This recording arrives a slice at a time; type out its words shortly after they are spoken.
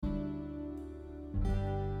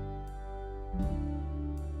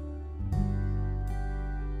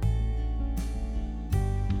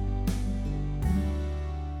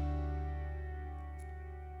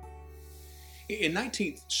In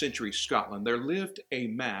 19th century Scotland, there lived a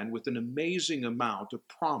man with an amazing amount of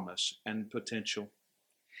promise and potential.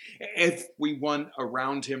 Everyone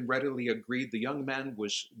around him readily agreed the young man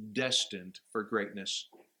was destined for greatness.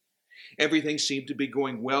 Everything seemed to be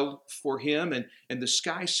going well for him, and the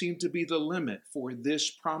sky seemed to be the limit for this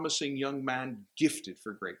promising young man gifted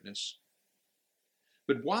for greatness.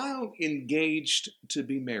 But while engaged to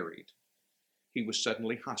be married, he was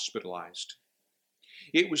suddenly hospitalized.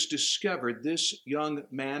 It was discovered this young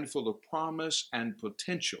man, full of promise and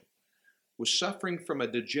potential, was suffering from a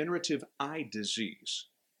degenerative eye disease,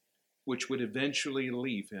 which would eventually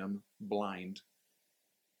leave him blind.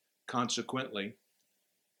 Consequently,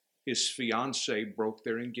 his fiancée broke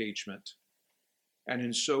their engagement, and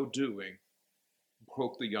in so doing,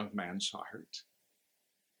 broke the young man's heart.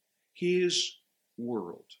 His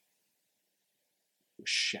world was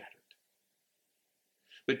shattered.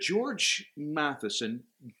 But George Matheson,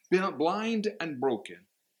 blind and broken,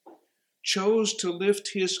 chose to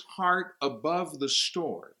lift his heart above the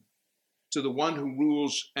storm to the one who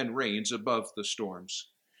rules and reigns above the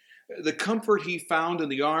storms. The comfort he found in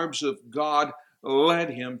the arms of God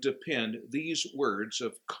led him to pen these words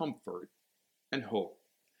of comfort and hope.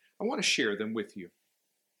 I want to share them with you.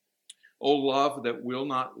 O love that will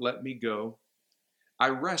not let me go, I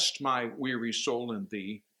rest my weary soul in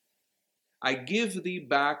thee. I give thee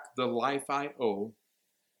back the life I owe,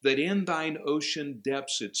 that in thine ocean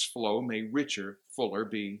depths its flow may richer, fuller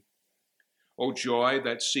be. O joy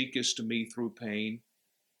that seekest me through pain,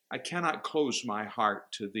 I cannot close my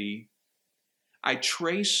heart to thee. I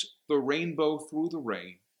trace the rainbow through the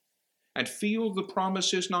rain, and feel the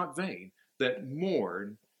promise is not vain, that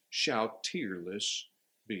morn shall tearless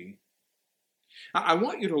be. I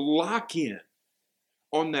want you to lock in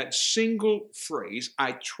on that single phrase,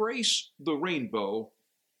 I trace the rainbow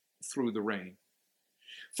through the rain.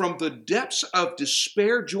 From the depths of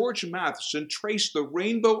despair, George Matheson traced the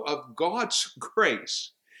rainbow of God's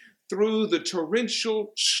grace through the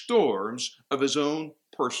torrential storms of his own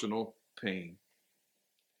personal pain.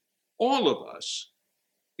 All of us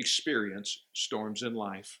experience storms in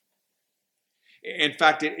life. In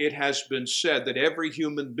fact, it has been said that every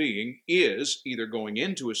human being is either going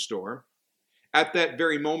into a storm, at that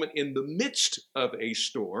very moment in the midst of a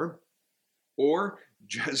storm, or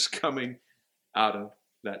just coming out of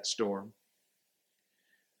that storm.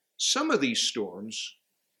 Some of these storms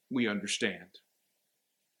we understand.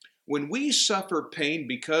 When we suffer pain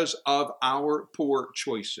because of our poor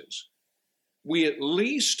choices, we at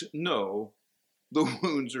least know the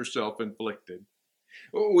wounds are self-inflicted.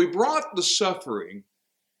 We brought the suffering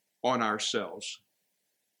on ourselves.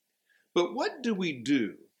 But what do we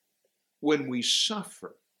do when we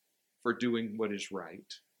suffer for doing what is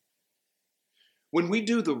right? When we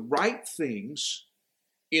do the right things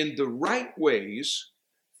in the right ways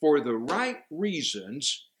for the right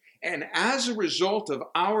reasons, and as a result of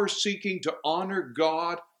our seeking to honor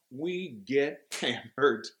God, we get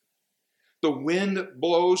hammered. The wind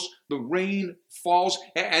blows, the rain falls,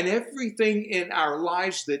 and everything in our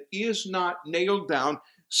lives that is not nailed down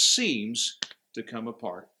seems to come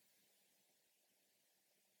apart.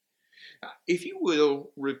 If you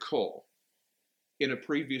will recall, in a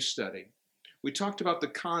previous study, we talked about the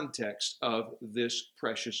context of this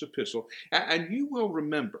precious epistle, and you will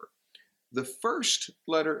remember the first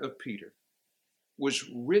letter of Peter was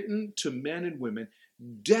written to men and women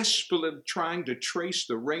desperately trying to trace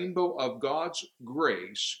the rainbow of God's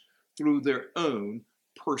grace through their own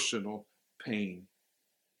personal pain.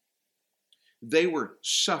 They were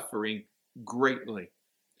suffering greatly.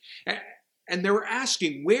 And they were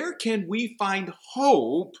asking, where can we find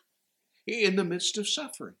hope in the midst of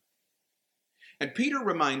suffering? And Peter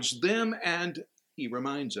reminds them, and he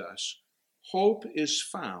reminds us, hope is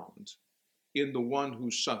found in the one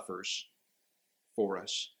who suffers for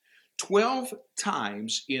us. 12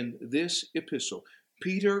 times in this epistle,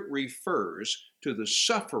 Peter refers to the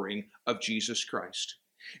suffering of Jesus Christ.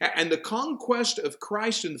 And the conquest of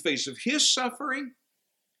Christ in the face of his suffering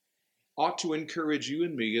ought to encourage you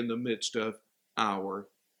and me in the midst of our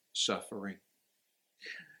suffering.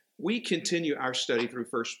 We continue our study through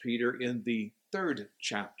 1 Peter in the 3rd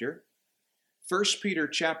chapter, 1 Peter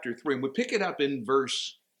chapter 3, and we pick it up in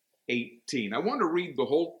verse 18. I want to read the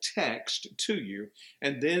whole text to you,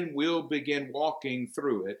 and then we'll begin walking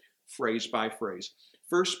through it phrase by phrase.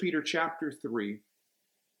 1 Peter chapter 3,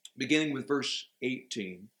 beginning with verse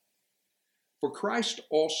 18. For Christ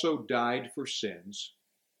also died for sins,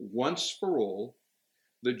 once for all,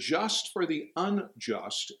 the just for the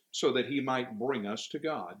unjust, so that he might bring us to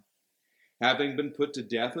God, having been put to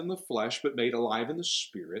death in the flesh, but made alive in the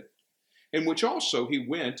spirit, in which also he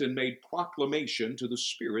went and made proclamation to the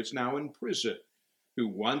spirits now in prison, who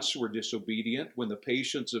once were disobedient when the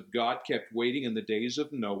patience of God kept waiting in the days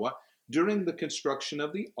of Noah during the construction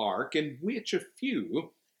of the ark, in which a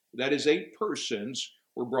few, that is 8 persons,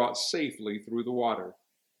 were brought safely through the water.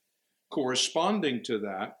 Corresponding to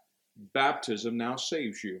that, baptism now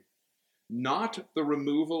saves you. Not the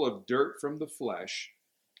removal of dirt from the flesh,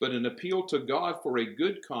 but an appeal to God for a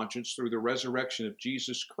good conscience through the resurrection of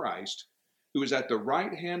Jesus Christ, who is at the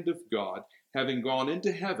right hand of God, having gone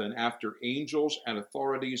into heaven after angels and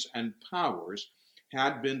authorities and powers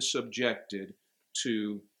had been subjected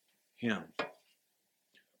to him.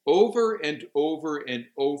 Over and over and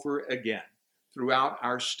over again throughout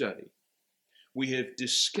our study, we have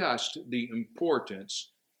discussed the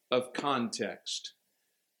importance of context.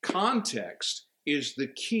 Context is the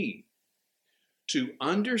key to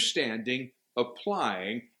understanding,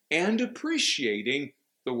 applying, and appreciating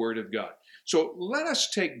the Word of God. So let us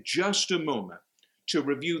take just a moment to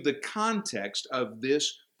review the context of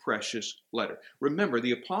this precious letter. Remember,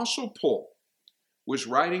 the Apostle Paul was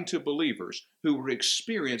writing to believers who were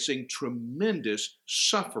experiencing tremendous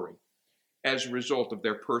suffering as a result of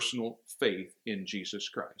their personal faith in Jesus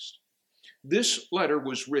Christ. This letter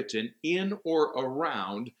was written in or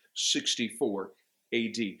around 64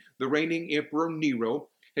 AD. The reigning Emperor Nero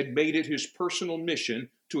had made it his personal mission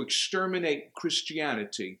to exterminate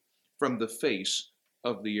Christianity from the face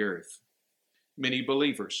of the earth. Many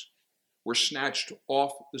believers were snatched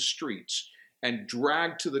off the streets and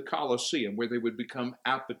dragged to the Colosseum, where they would become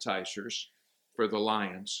appetizers for the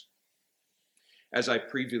lions. As I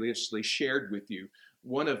previously shared with you,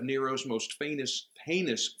 one of Nero's most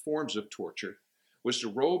heinous forms of torture was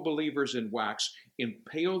to roll believers in wax,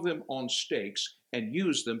 impale them on stakes, and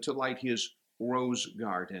use them to light his rose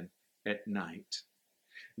garden at night.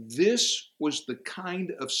 This was the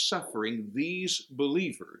kind of suffering these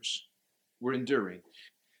believers were enduring.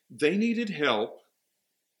 They needed help,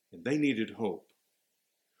 and they needed hope.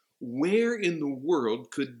 Where in the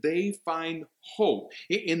world could they find hope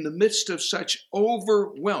in the midst of such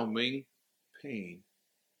overwhelming pain?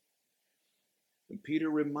 And Peter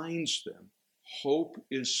reminds them, hope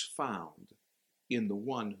is found in the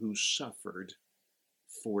one who suffered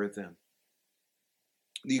for them.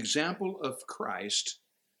 The example of Christ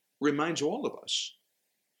reminds all of us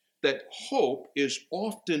that hope is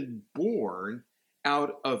often born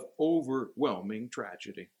out of overwhelming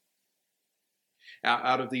tragedy.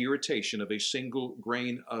 Out of the irritation of a single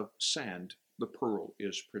grain of sand, the pearl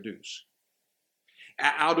is produced.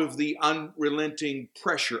 Out of the unrelenting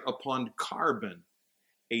pressure upon carbon,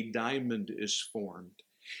 a diamond is formed.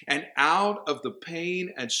 And out of the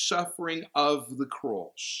pain and suffering of the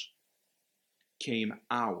cross came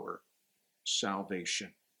our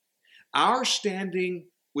salvation. Our standing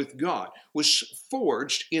with God was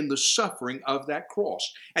forged in the suffering of that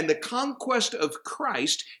cross. And the conquest of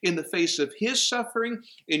Christ in the face of his suffering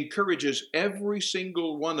encourages every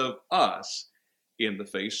single one of us in the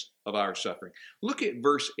face of our suffering. Look at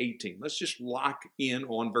verse 18. Let's just lock in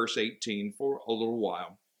on verse 18 for a little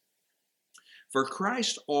while. For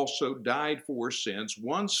Christ also died for sins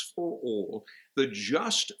once for all, the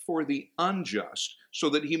just for the unjust, so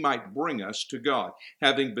that he might bring us to God,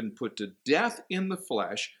 having been put to death in the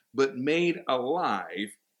flesh, but made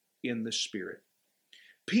alive in the Spirit.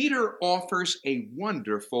 Peter offers a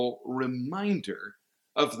wonderful reminder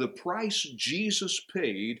of the price Jesus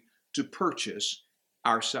paid to purchase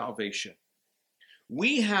our salvation.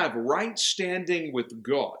 We have right standing with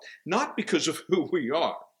God, not because of who we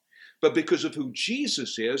are, but because of who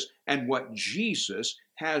Jesus is and what Jesus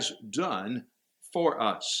has done for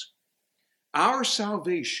us. Our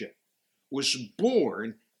salvation was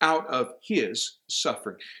born out of his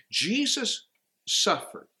suffering. Jesus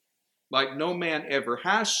suffered like no man ever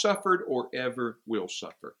has suffered or ever will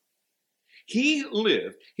suffer. He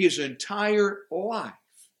lived his entire life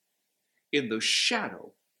in the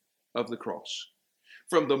shadow of the cross.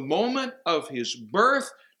 From the moment of his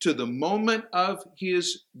birth to the moment of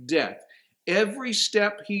his death, every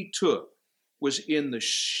step he took was in the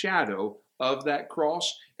shadow of that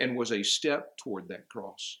cross and was a step toward that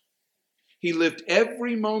cross. He lived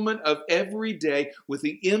every moment of every day with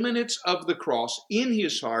the imminence of the cross in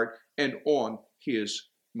his heart and on his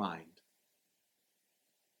mind.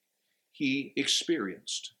 He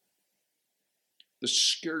experienced the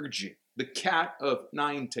scourging, the cat of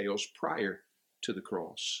nine tails prior to the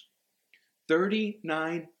cross.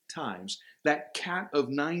 39 times that cat of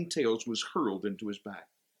nine tails was hurled into his back.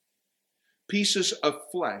 Pieces of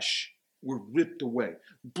flesh were ripped away.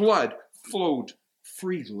 Blood flowed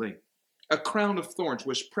freely. A crown of thorns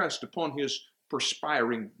was pressed upon his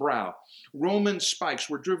perspiring brow. Roman spikes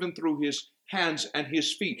were driven through his hands and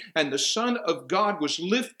his feet, and the Son of God was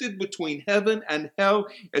lifted between heaven and hell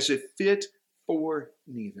as if fit for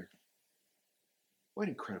neither. What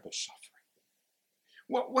incredible suffering.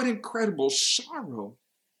 What incredible sorrow.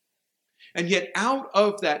 And yet out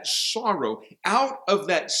of that sorrow, out of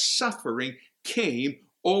that suffering came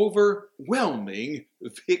overwhelming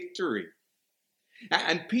victory.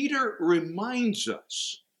 And Peter reminds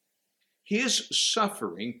us his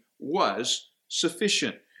suffering was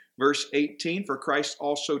sufficient. Verse 18, for Christ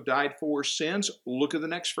also died for sins. Look at the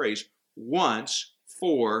next phrase. Once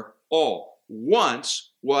for all.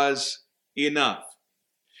 Once was enough.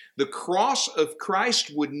 The cross of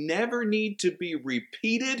Christ would never need to be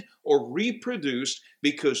repeated or reproduced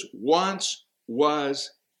because once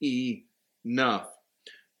was enough.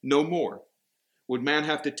 No more would man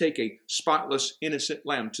have to take a spotless, innocent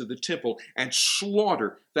lamb to the temple and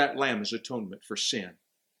slaughter that lamb as atonement for sin.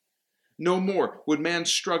 No more would man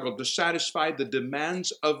struggle to satisfy the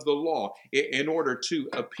demands of the law in order to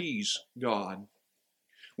appease God.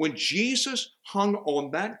 When Jesus hung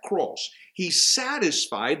on that cross, he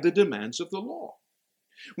satisfied the demands of the law.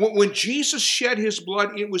 When Jesus shed his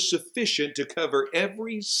blood, it was sufficient to cover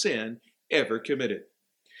every sin ever committed.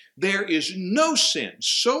 There is no sin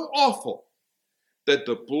so awful that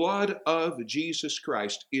the blood of Jesus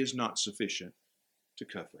Christ is not sufficient to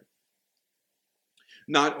cover it.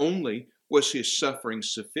 Not only was his suffering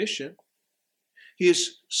sufficient,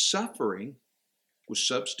 his suffering was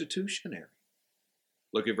substitutionary.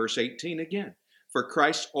 Look at verse 18 again. For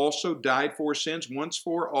Christ also died for sins once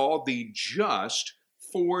for all, the just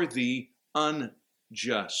for the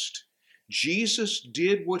unjust. Jesus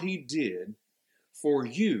did what he did for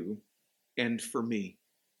you and for me.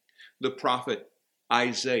 The prophet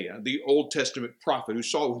Isaiah, the Old Testament prophet who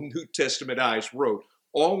saw with New Testament eyes, wrote,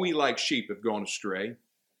 all we like sheep have gone astray.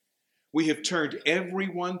 We have turned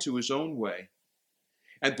everyone to his own way,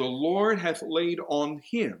 and the Lord hath laid on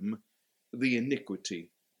him the iniquity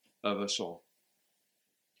of us all.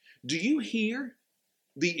 Do you hear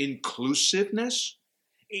the inclusiveness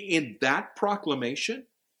in that proclamation?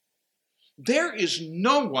 There is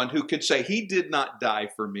no one who can say, he did not die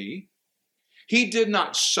for me. He did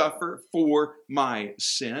not suffer for my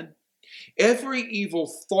sin. Every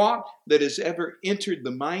evil thought that has ever entered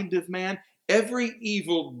the mind of man, every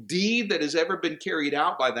evil deed that has ever been carried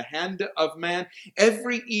out by the hand of man,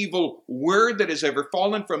 every evil word that has ever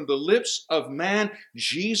fallen from the lips of man,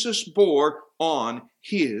 Jesus bore on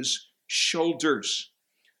his shoulders.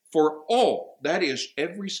 For all, that is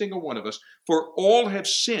every single one of us, for all have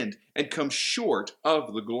sinned and come short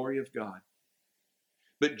of the glory of God.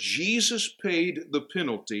 But Jesus paid the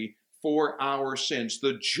penalty for our sins,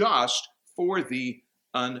 the just for the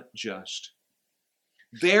unjust.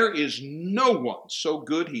 There is no one so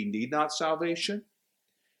good he need not salvation,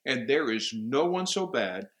 and there is no one so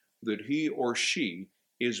bad that he or she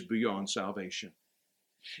is beyond salvation.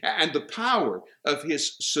 And the power of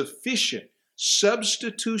his sufficient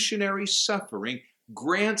substitutionary suffering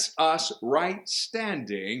grants us right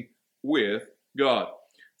standing with God.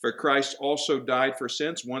 For Christ also died for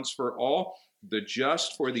sins once for all, the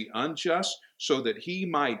just for the unjust, so that he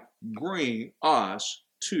might bring us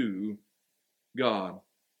to God.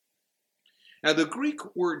 Now, the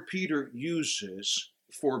Greek word Peter uses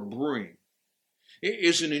for bring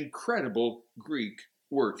is an incredible Greek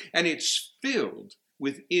word, and it's filled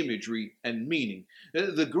with imagery and meaning.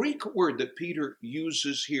 The Greek word that Peter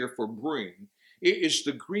uses here for bring is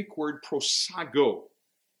the Greek word prosago,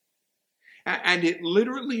 and it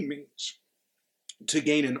literally means to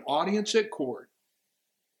gain an audience at court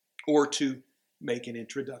or to make an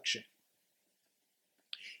introduction.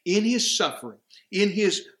 In his suffering, in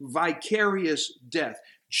his vicarious death,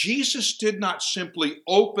 Jesus did not simply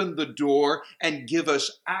open the door and give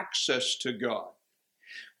us access to God.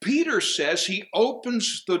 Peter says he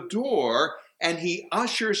opens the door and he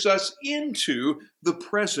ushers us into the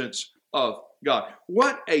presence of God.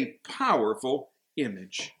 What a powerful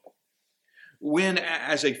image. When,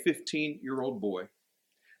 as a 15-year-old boy,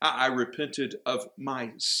 I repented of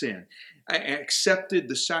my sin. I accepted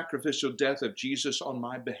the sacrificial death of Jesus on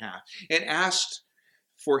my behalf and asked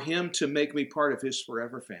for him to make me part of his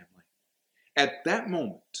forever family. At that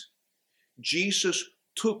moment, Jesus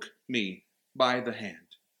took me by the hand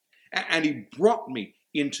and he brought me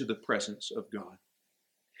into the presence of God.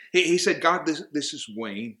 He said, God, this is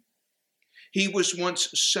Wayne. He was once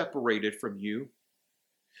separated from you,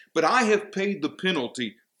 but I have paid the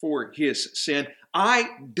penalty for his sin. I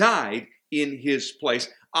died in his place.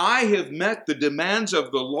 I have met the demands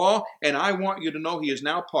of the law, and I want you to know he is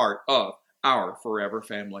now part of our forever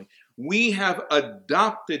family. We have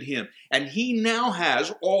adopted him, and he now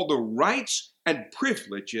has all the rights and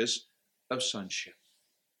privileges of sonship.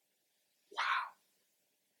 Wow.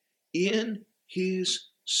 In his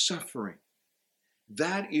suffering,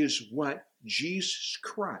 that is what Jesus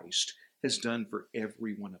Christ has done for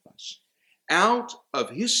every one of us. Out of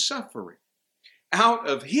his suffering, out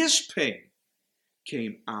of his pain,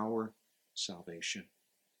 came our salvation.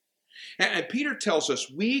 And Peter tells us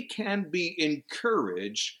we can be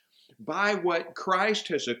encouraged by what Christ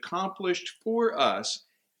has accomplished for us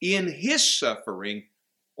in his suffering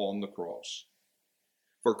on the cross.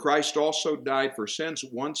 For Christ also died for sins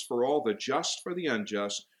once for all, the just for the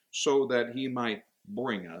unjust, so that he might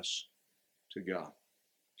bring us to God.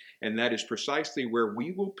 And that is precisely where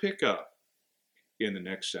we will pick up in the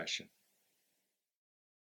next session.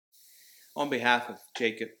 On behalf of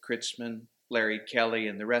Jacob Kritzman, Larry Kelly,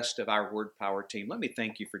 and the rest of our Word Power team, let me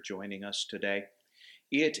thank you for joining us today.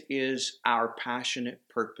 It is our passionate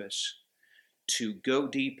purpose to go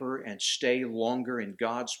deeper and stay longer in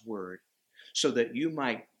God's Word so that you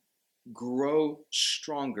might grow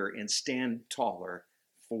stronger and stand taller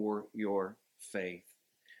for your faith.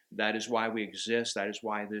 That is why we exist. That is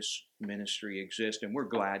why this ministry exists, and we're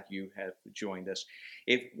glad you have joined us.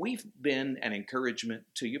 If we've been an encouragement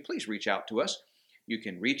to you, please reach out to us. You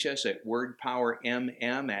can reach us at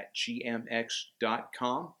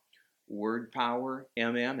wordpowermm@gmx.com,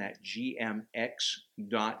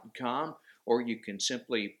 wordpowermm@gmx.com, or you can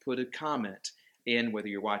simply put a comment in, whether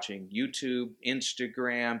you're watching YouTube,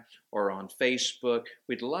 Instagram, or on Facebook.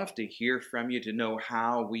 We'd love to hear from you to know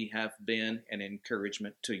how we have been an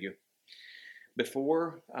encouragement to you.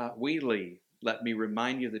 Before we leave, let me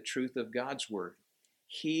remind you the truth of God's Word.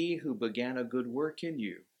 He who began a good work in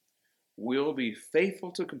you will be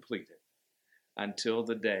faithful to complete it until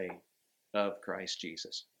the day of Christ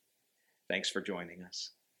Jesus. Thanks for joining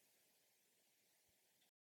us.